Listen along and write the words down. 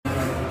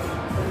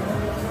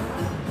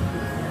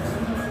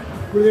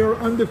We're there,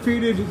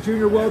 undefeated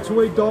junior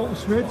welterweight Dalton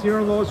Smith here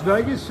in Las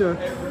Vegas.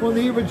 On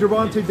the eve of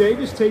Gervonta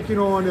Davis taking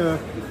on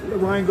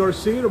Ryan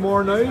Garcia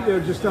tomorrow night,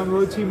 just down the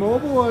road,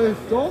 T-Mobile.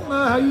 Dalton,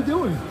 how you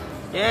doing?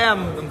 Yeah,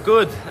 I'm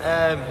good.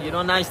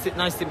 Nice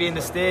to be in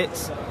the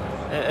States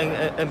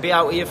and be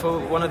out here for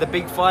one of the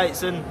big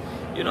fights. And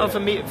for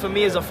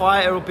me as a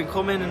fighter up and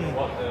coming,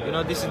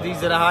 and these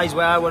are the highs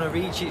where I want to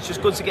reach. It's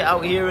just good to get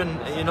out here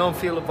and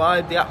feel the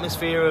vibe, the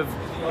atmosphere of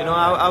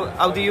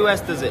how the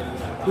US does it.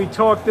 We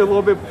talked a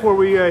little bit before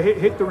we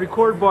hit the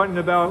record button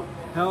about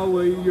how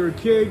you're a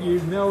kid, you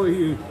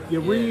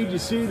read, you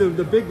see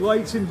the big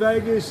lights in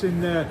Vegas,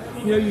 and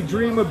you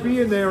dream of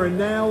being there, and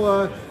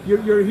now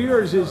you're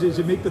here. Does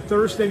it make the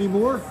thirst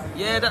anymore?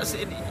 Yeah, that's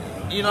it.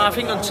 I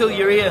think until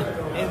you're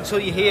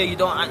here, you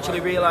don't actually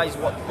realise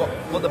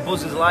what the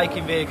buzz is like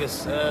in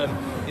Vegas.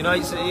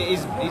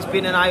 It's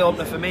been an eye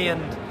opener for me,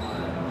 and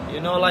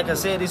like I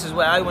say, this is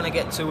where I want to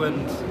get to,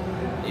 and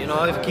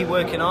if I keep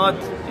working hard,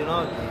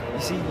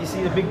 You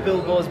see the big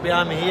billboards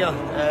behind me here.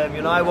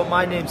 I want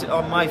my name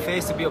on my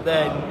face to be up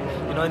there,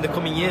 in the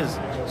coming years.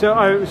 So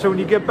when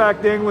you get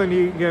back to England,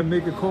 you gotta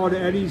make a call to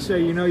Eddie,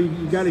 say,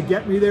 you got to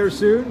get me there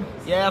soon.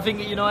 Yeah, I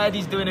think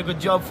Eddie's doing a good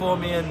job for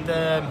me, and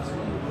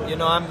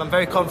I'm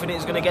very confident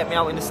he's going to get me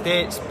out in the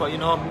States. But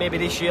maybe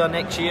this year,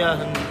 next year,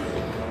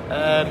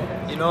 and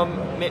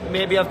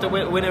maybe after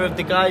winner of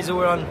the guys who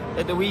were on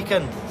at the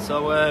weekend.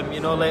 So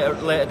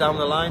later down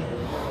the line.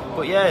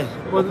 But yeah,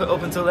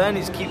 up until then,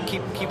 is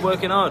keep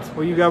working hard.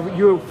 Well,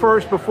 you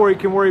first before you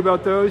can worry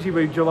about those. You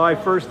have a July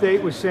 1st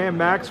date with Sam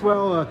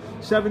Maxwell,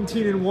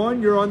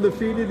 17-1. You're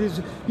undefeated.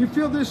 You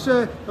feel this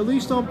at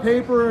least on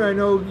paper? I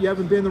know you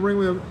haven't been in the ring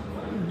with him.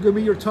 Going to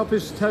be your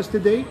toughest test to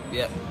date?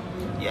 Yeah.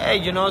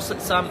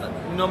 Sam.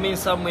 Me and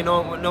Sam, we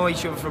know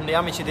each other from the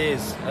amateur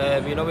days.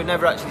 We've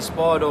never actually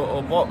sparred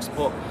or boxed,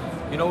 but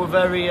we're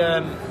very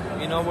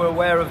we're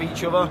aware of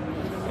each other,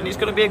 and it's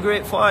going to be a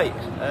great fight.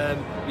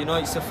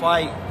 It's a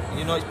fight.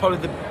 It's probably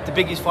the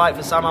biggest fight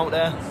for Sam out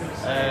there.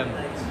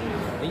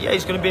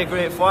 It's going to be a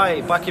great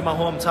fight. Back in my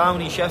hometown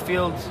in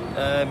Sheffield,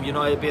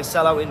 it'll be a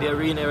sellout in the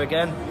arena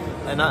again.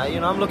 And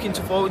I'm looking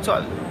forward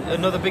to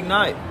another big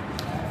night.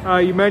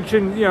 You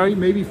mentioned, you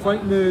may be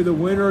fighting the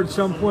winner at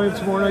some point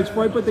tomorrow night's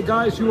fight, but the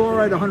guys who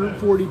are at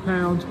 140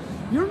 pounds,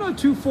 you're not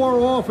too far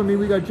off. I mean,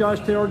 we got Josh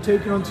Taylor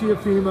taking on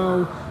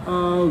Teofimo.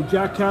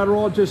 Jack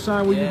Catterall just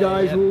signed with you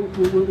guys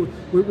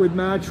with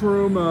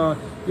Matchroom.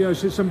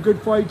 So some good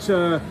fights.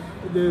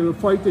 The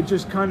fight that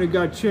just kind of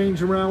got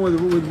changed around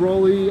with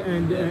Rolly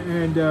and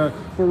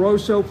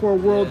Barroso for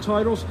world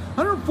titles.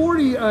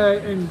 140,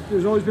 and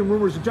there's always been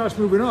rumors of Josh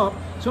moving up.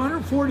 So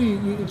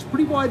 140, it's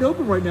pretty wide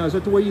open right now. Is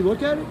that the way you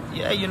look at it?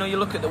 Yeah, you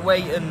look at the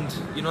weight, and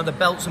the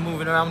belts are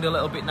moving around a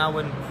little bit now,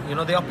 and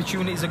the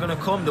opportunities are going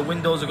to come, the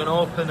windows are going to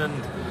open,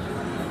 and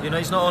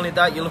it's not only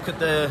that. You look at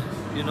the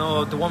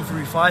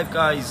 135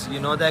 guys, they're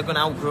going to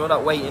outgrow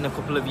that weight in a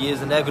couple of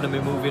years, and they're going to be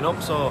moving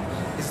up. So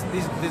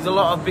there's a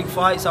lot of big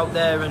fights out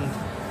there, and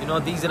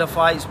these are the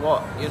fights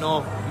what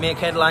make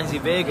headlines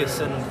in Vegas.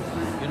 And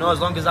as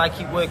long as I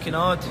keep working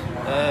hard,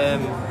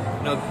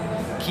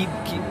 keep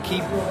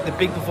the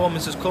big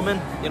performances coming,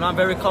 I'm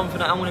very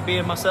confident I'm going to be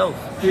in myself.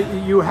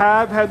 You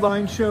have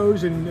headline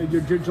shows, and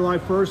your July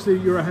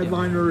 1st, you're a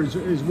headliner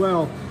as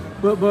well.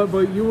 But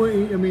you,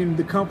 I mean,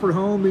 the comfort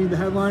home being the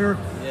headliner.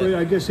 Yeah. But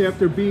I guess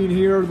after being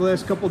here the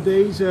last couple of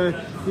days, you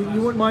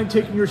wouldn't mind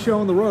taking your show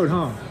on the road,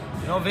 huh?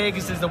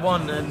 Vegas is the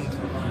one, and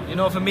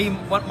for me,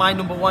 my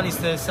number one is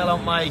to sell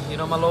out my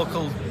my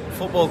local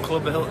football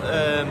club,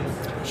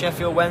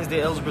 Sheffield Wednesday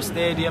at Hillsborough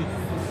Stadium.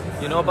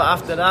 But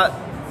after that,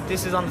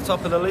 this is on the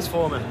top of the list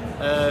for me.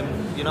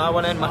 I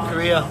want to end my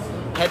career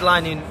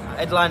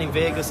headlining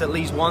Vegas at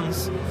least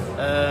once.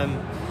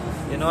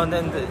 And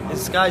then the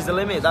sky's the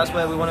limit. That's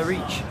where we want to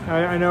reach.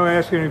 I know.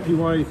 Asking if you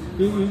want,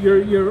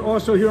 you're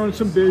also here on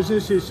some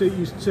business. You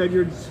said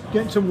you're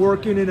getting some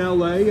work in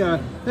LA.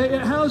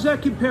 How's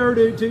that compared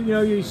to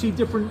you see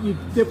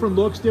different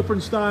looks,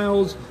 different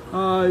styles,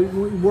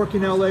 work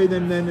in LA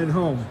than at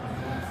home?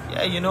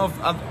 Yeah,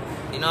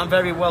 I'm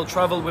very well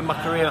travelled with my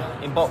career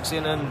in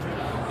boxing, and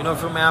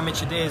from my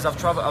amateur days, I've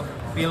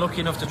been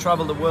lucky enough to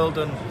travel the world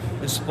and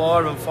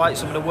spar and fight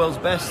some of the world's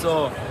best.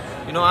 So,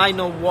 I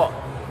know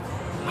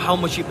how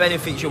much it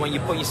benefits you when you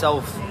put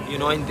yourself,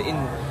 in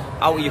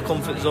out of your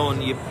comfort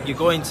zone. You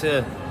go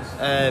into,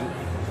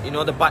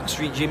 the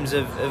backstreet gyms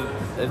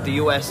of the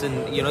US,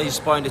 and you're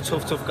sparring the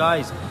tough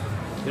guys.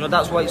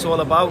 That's what it's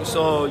all about.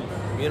 So,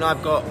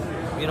 I've got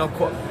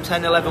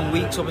 10, 11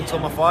 weeks up until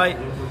my fight.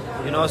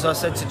 As I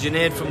said to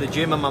Junaid from the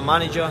gym and my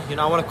manager,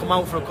 I want to come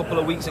out for a couple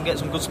of weeks and get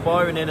some good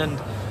sparring in, and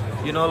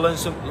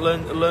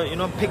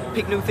learn,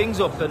 pick new things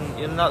up,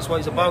 and that's what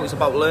it's about. It's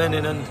about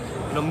learning and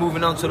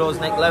moving on to those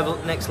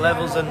next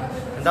levels, and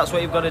that's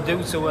what you've got to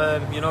do to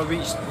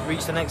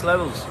reach the next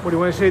levels. What do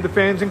you want to say to the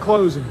fans in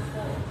closing?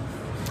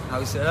 How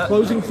you say that?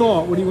 Closing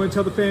thought. What do you want to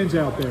tell the fans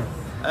out there?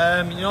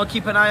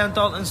 Keep an eye on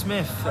Dalton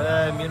Smith.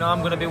 I'm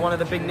going to be one of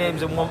the big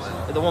names in the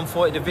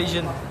 140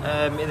 division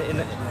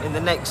in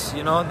the next,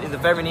 in the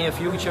very near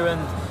future,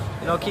 and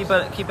keep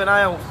an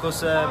eye out,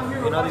 because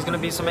there's going to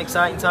be some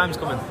exciting times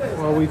coming.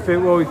 Well, we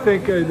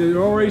think there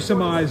are already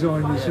some eyes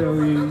on you. So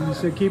you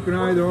said keep an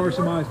eye. There are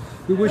some eyes.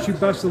 We wish you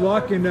best of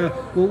luck, and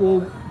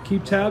we'll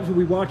keep tabs. We'll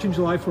be watching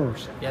July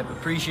 1st. Yeah,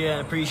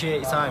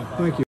 appreciate your time. Thank you.